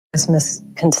This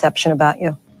misconception about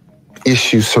you?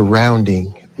 Issues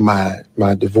surrounding my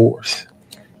divorce.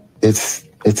 It's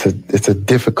a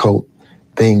difficult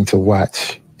thing to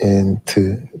watch and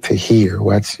to hear.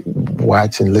 Watch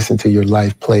and listen to your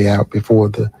life play out before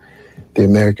the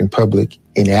American public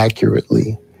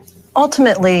inaccurately.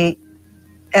 Ultimately,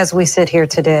 as we sit here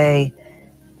today,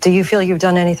 do you feel you've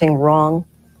done anything wrong?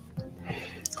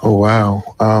 Oh, wow.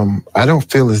 I don't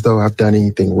feel as though I've done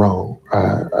anything wrong.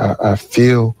 I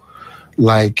feel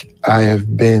like I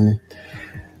have been,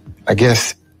 I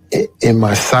guess, in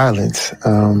my silence,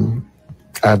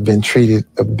 I've been treated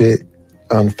a bit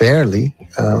unfairly,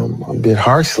 a bit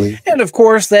harshly. And of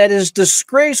course, that is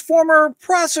disgraced former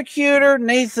prosecutor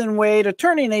Nathan Wade,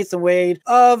 attorney Nathan Wade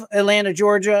of Atlanta,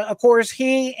 Georgia. Of course,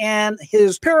 he and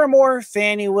his paramour,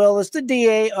 Fani Willis, the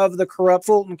DA of the corrupt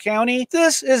Fulton County.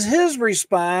 This is his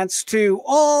response to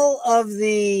all of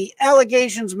the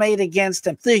allegations made against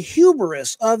him, the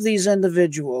hubris of these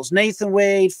individuals. Nathan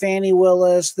Wade, Fani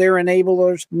Willis, their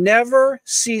enablers, never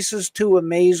ceases to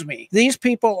amaze me. These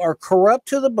people are corrupt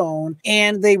to the bone,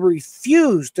 and they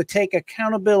refuse to take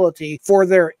accountability for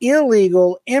their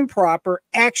illegal, improper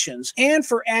actions and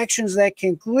for actions that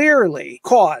can clearly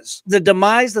cause the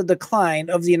demise, the decline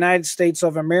of the United States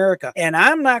of America. And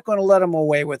I'm not going to let them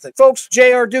away with it. Folks,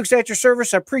 J.R. Dukes at your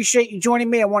service. I appreciate you joining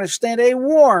me. I want to extend a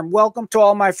warm welcome to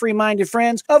all my free-minded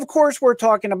friends. Of course, we're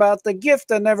talking about the gift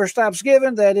that never stops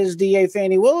giving. That is DA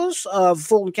Fani Willis of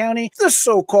Fulton County, the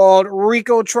so-called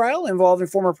RICO trial involving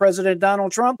former President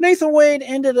Donald Trump. Nathan Wade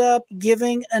ended up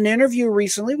giving an interview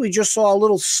recently. We just saw a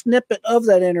little snippet of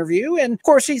that interview. And of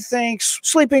course, he thinks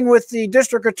sleeping with the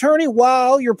district attorney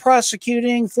while you're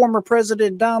prosecuting former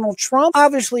President Donald Trump,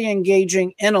 obviously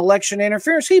engaging in election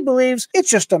interference. He believes it's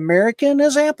just American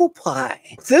as apple pie.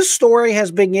 This story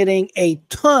has been getting a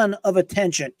ton of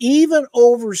attention. Even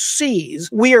overseas,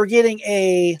 we are getting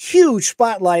a huge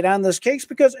spotlight on this case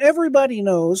because everybody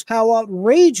knows how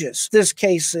outrageous this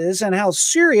case is and how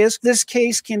serious this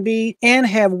case can be and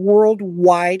have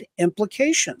worldwide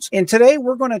implications. And today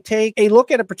we're going to take a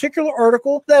look at a particular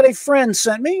article that a friend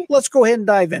sent me. Let's go ahead and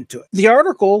dive into it. The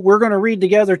article we're going to read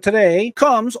together today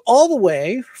comes all the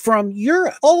way from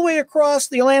Europe, all the way across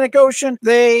the Atlantic Ocean.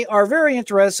 They are very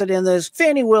interested in this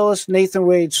Fani Willis, Nathan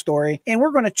Wade story, and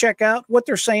we're going to check out what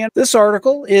they're saying. This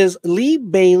article is Lee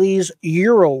Bailey's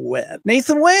Euroweb.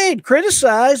 Nathan Wade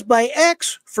criticized by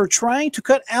X for trying to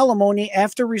cut alimony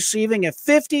after receiving a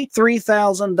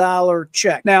 $53,000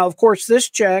 check. Now, of course, this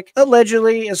check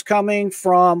allegedly is coming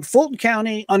from Fulton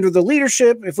County under the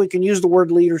leadership, if we can use the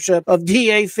word leadership, of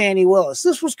DA Fani Willis.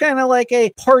 This was kind of like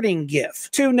a parting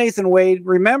gift to Nathan Wade.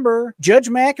 Remember, Judge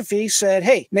McAfee said,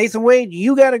 hey, Nathan Wade,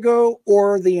 you got to go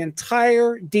or the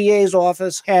entire DA's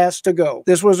office has to go.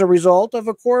 This was a result of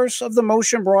course, of the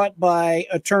motion brought by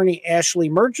attorney Ashley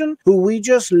Merchant, who we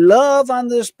just love on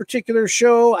this particular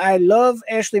show. I love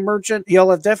Ashley Merchant.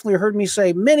 Y'all have definitely heard me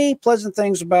say many pleasant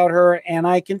things about her, and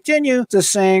I continue to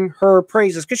sing her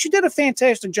praises because she did a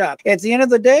fantastic job. At the end of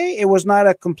the day, it was not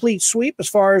a complete sweep as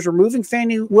far as removing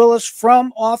Fani Willis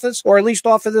from office, or at least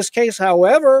off of this case.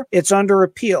 However, it's under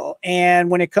appeal. And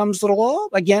when it comes to the law,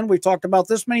 again, we've talked about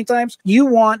this many times, you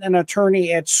want an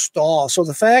attorney at stall. So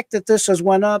the fact that this has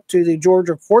went up to the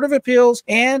Georgia Court of Appeals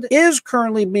and is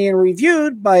currently being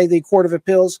reviewed by the Court of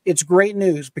Appeals, it's great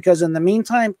news because in the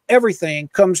meantime, everything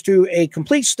comes to a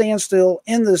complete standstill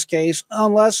in this case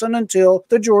unless and until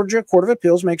the Georgia Court of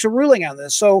Appeals makes a ruling on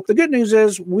this. So the good news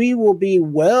is we will be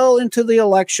well into the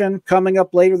election coming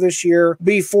up later this year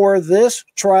before this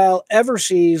trial ever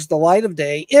sees the light of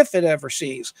day, if it ever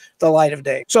sees the light of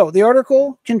day. So the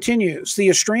article continues. The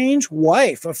estranged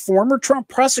wife of former Trump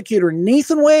prosecutor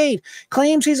Nathan Wade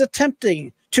claims he's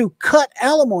attempting to cut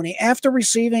alimony after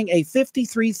receiving a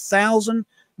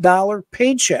 $53,000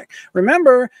 paycheck.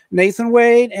 Remember, Nathan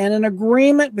Wade, and an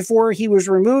agreement before he was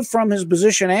removed from his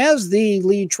position as the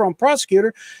lead Trump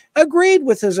prosecutor, agreed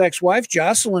with his ex-wife,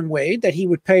 Joycelyn Wade, that he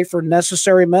would pay for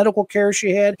necessary medical care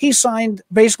she had. He signed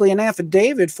basically an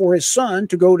affidavit for his son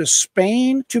to go to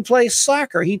Spain to play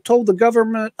soccer. He told the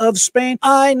government of Spain,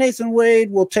 I, Nathan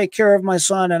Wade, will take care of my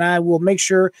son and I will make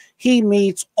sure he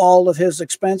meets all of his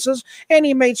expenses. And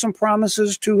he made some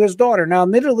promises to his daughter. Now,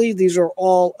 admittedly, these are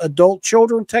all adult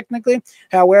children, technically.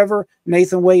 However,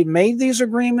 Nathan Wade made these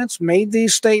agreements, made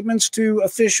these statements to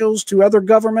officials, to other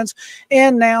governments,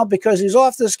 and now, because he's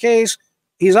off this case,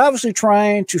 he's obviously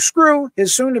trying to screw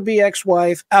his soon-to-be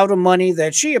ex-wife out of money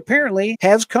that she apparently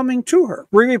has coming to her.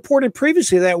 We reported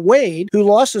previously that Wade, who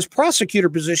lost his prosecutor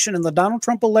position in the Donald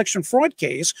Trump election fraud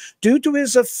case due to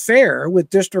his affair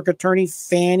with District Attorney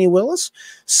Fani Willis,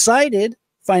 cited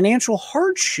financial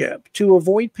hardship to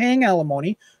avoid paying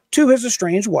alimony to his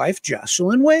estranged wife,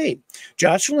 Joycelyn Wade.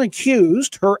 Joycelyn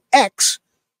accused her ex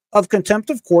of contempt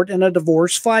of court in a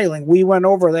divorce filing. We went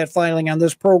over that filing on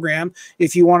this program.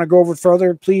 If you want to go over it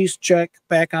further, please check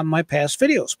back on my past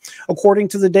videos. According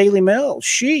to the Daily Mail,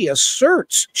 she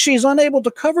asserts she's unable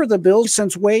to cover the bills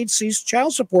since Wade ceased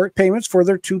child support payments for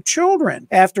their 2 children.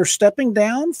 After stepping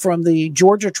down from the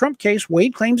Georgia Trump case,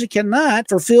 Wade claims he cannot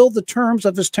fulfill the terms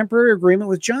of his temporary agreement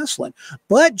with Joycelyn.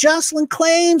 But Joycelyn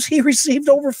claims he received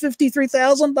over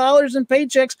 $53,000 in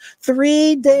paychecks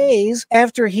 3 days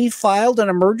after he filed an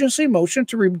emergency motion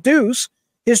to reduce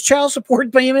his child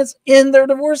support payments in their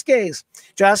divorce case.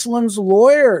 Joycelyn's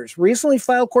lawyers recently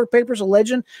filed court papers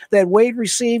alleging that Wade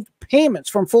received payments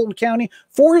from Fulton County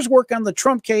for his work on the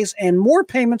Trump case, and more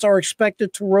payments are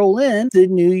expected to roll in, the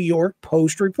New York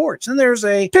Post reports. And there's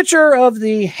a picture of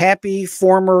the happy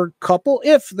former couple,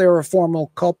 if they're a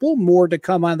formal couple. More to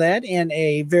come on that in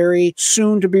a very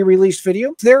soon to be released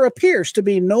video. There appears to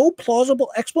be no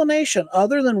plausible explanation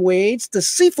other than Wade's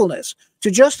deceitfulness to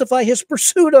justify his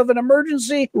pursuit of an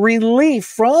emergency relief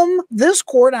from this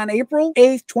court on April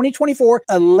 8th, 2024,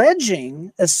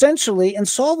 alleging essentially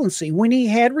insolvency when he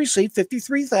had received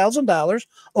 $53,000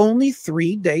 only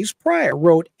 3 days prior,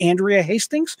 wrote Andrea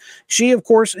Hastings. She, of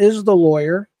course, is the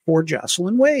lawyer for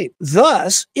Joycelyn Wade.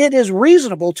 Thus, it is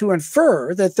reasonable to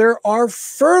infer that there are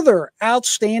further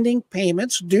outstanding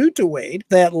payments due to Wade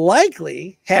that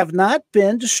likely have not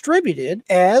been distributed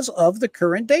as of the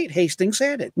current date, Hastings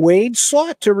added. Wade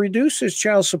sought to reduce his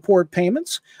child support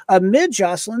payments amid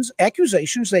Joycelyn's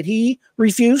accusations that he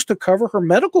refused to cover her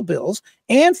medical bills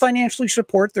and financially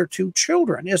support their 2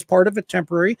 children as part of a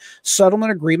temporary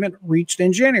settlement agreement reached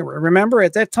in January. Remember,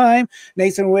 at that time,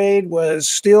 Nathan Wade was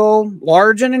still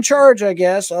large and in charge, I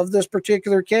guess, of this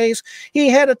particular case. He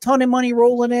had a ton of money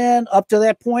rolling in up to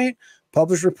that point.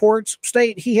 Published reports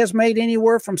state he has made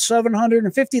anywhere from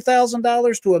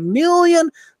 $750,000 to $1 million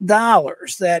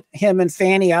that him and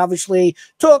Fani obviously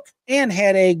took and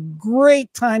had a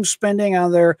great time spending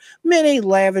on their many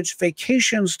lavish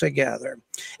vacations together.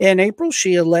 In April,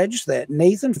 she alleged that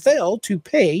Nathan failed to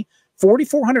pay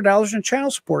 $4,400 in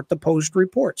child support, the Post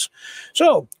reports.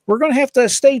 So we're going to have to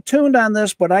stay tuned on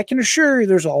this, but I can assure you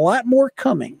there's a lot more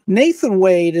coming. Nathan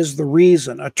Wade is the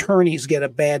reason attorneys get a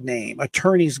bad name.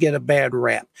 Attorneys get a bad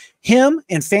rap. Him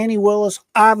and Fani Willis,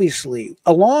 obviously,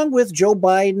 along with Joe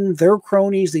Biden, their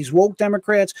cronies, these woke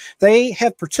Democrats, they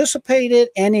have participated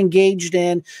and engaged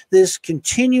in this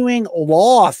continuing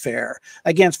law affair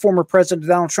against former President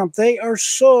Donald Trump. They are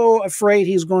so afraid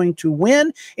he's going to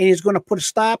win and he's going to put a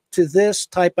stop to this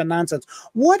type of nonsense.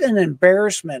 What an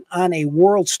embarrassment on a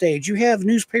world stage. You have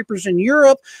newspapers in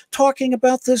Europe talking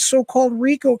about this so-called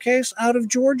RICO case out of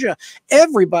Georgia.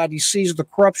 Everybody sees the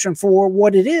corruption for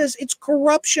what it is. It's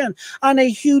corruption on a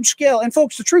huge scale. And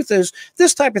folks, the truth is,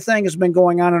 this type of thing has been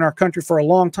going on in our country for a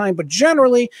long time, but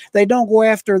generally they don't go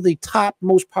after the top,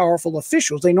 most powerful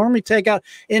officials. They normally take out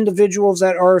individuals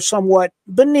that are somewhat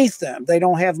beneath them. They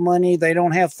don't have money, they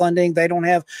don't have funding, they don't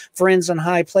have friends in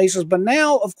high places. But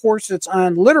now, of course, it's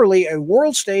on literally a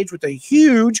world stage with a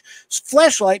huge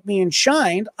flashlight being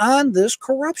shined on this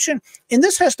corruption. And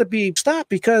this has to be stopped,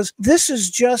 because this is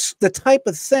just the type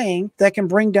of thing that can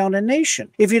bring down a nation.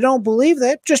 If you don't believe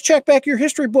that, just check back your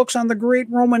history books on the great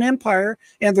Roman Empire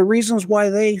and the reasons why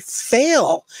they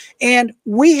fail. And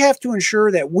we have to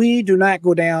ensure that we do not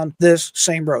go down this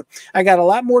same road. I got a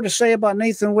lot more to say about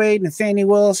Nathan Wade and Fani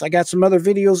Willis. I got some other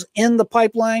videos in the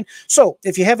pipeline. So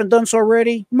if you haven't done so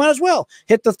already, you might as well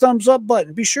hit the thumbs up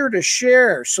button. Be sure to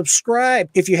share, subscribe.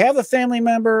 If you have a family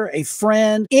member, a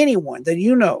friend, anyone that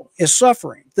you know is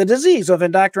suffering the disease of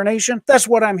indoctrination, that's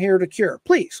what I'm here to cure.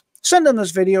 Please send them this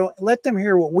video, let them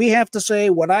hear what we have to say,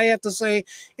 what I have to say,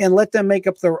 and let them make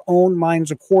up their own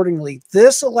minds accordingly.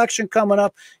 This election coming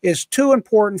up is too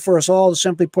important for us all to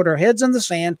simply put our heads in the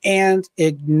sand and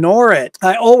ignore it.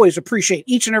 I always appreciate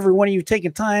each and every one of you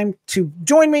taking time to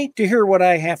join me to hear what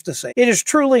I have to say. It is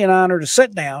truly an honor to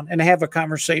sit down and have a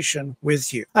conversation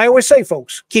with you. I always say,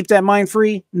 folks, keep that mind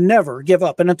free, never give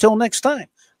up. And until next time,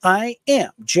 I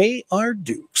am J.R.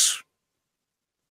 Dukes.